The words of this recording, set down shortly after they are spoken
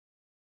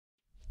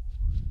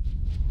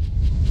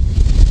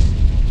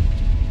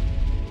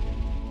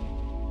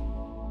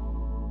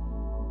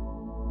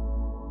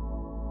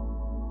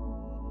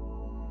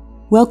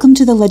Welcome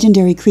to the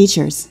Legendary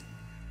Creatures.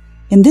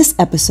 In this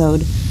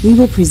episode, we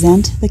will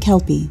present the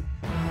Kelpie.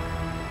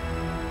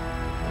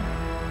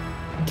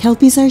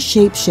 Kelpies are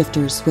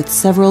shapeshifters with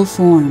several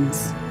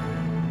forms.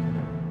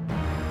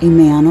 A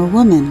man or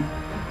woman,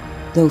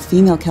 though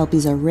female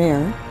Kelpies are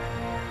rare.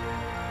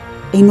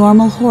 A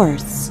normal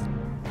horse.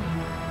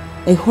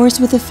 A horse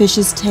with a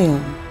fish's tail,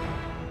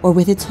 or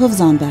with its hooves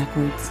on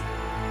backwards.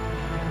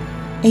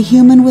 A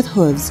human with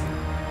hooves,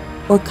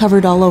 or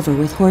covered all over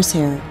with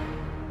horsehair.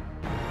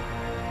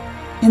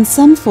 In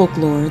some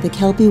folklore, the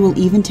Kelpie will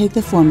even take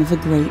the form of a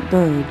great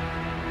bird.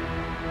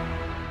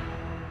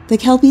 The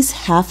Kelpie's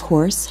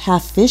half-horse,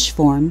 half-fish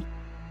form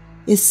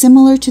is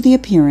similar to the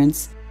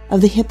appearance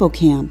of the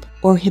hippocamp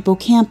or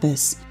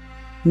hippocampus,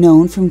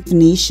 known from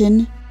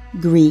Phoenician,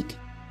 Greek,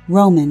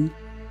 Roman,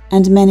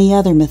 and many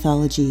other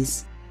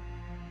mythologies.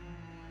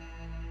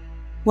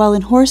 While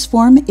in horse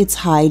form, its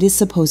hide is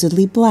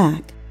supposedly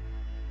black,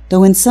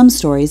 though in some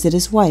stories it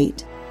is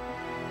white,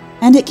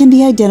 and it can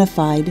be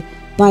identified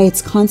by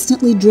its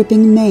constantly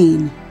dripping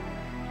mane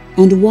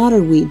and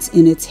water weeds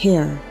in its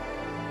hair.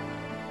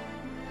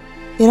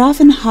 It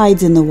often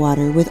hides in the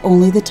water with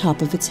only the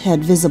top of its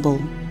head visible.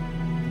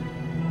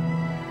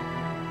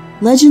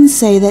 Legends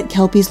say that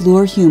Kelpies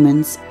lure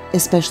humans,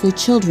 especially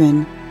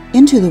children,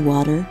 into the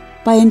water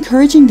by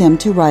encouraging them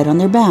to ride on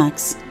their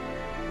backs,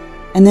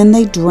 and then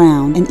they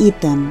drown and eat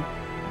them.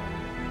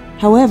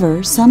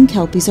 However, some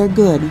Kelpies are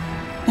good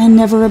and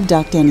never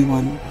abduct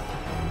anyone.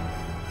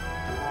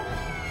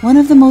 One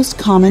of the most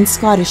common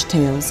Scottish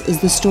tales is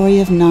the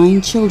story of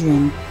 9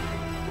 children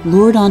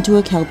lured onto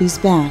a Kelpie's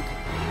back,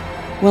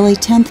 while a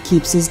 10th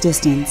keeps his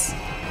distance.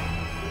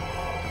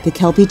 The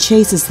Kelpie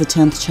chases the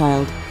 10th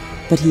child,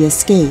 but he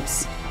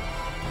escapes.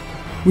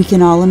 We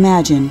can all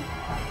imagine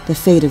the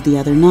fate of the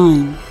other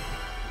 9.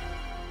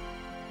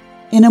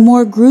 In a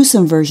more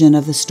gruesome version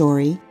of the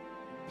story,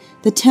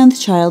 the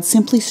 10th child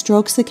simply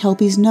strokes the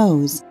Kelpie's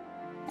nose,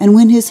 and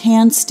when his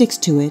hand sticks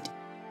to it,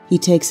 he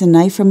takes a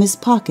knife from his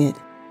pocket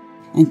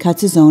and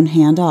cuts his own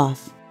hand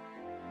off.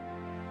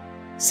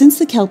 Since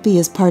the Kelpie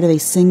is part of a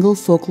single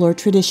folklore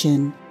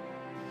tradition,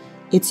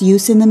 its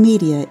use in the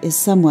media is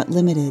somewhat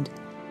limited.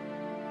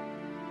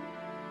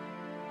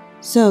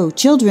 So,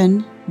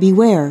 children,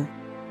 beware.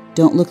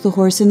 Don't look the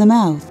horse in the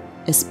mouth,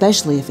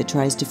 especially if it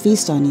tries to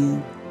feast on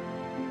you.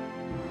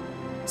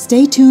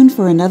 Stay tuned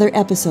for another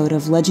episode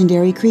of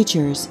Legendary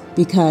Creatures,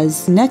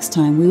 because next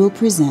time we will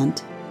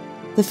present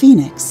the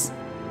Phoenix.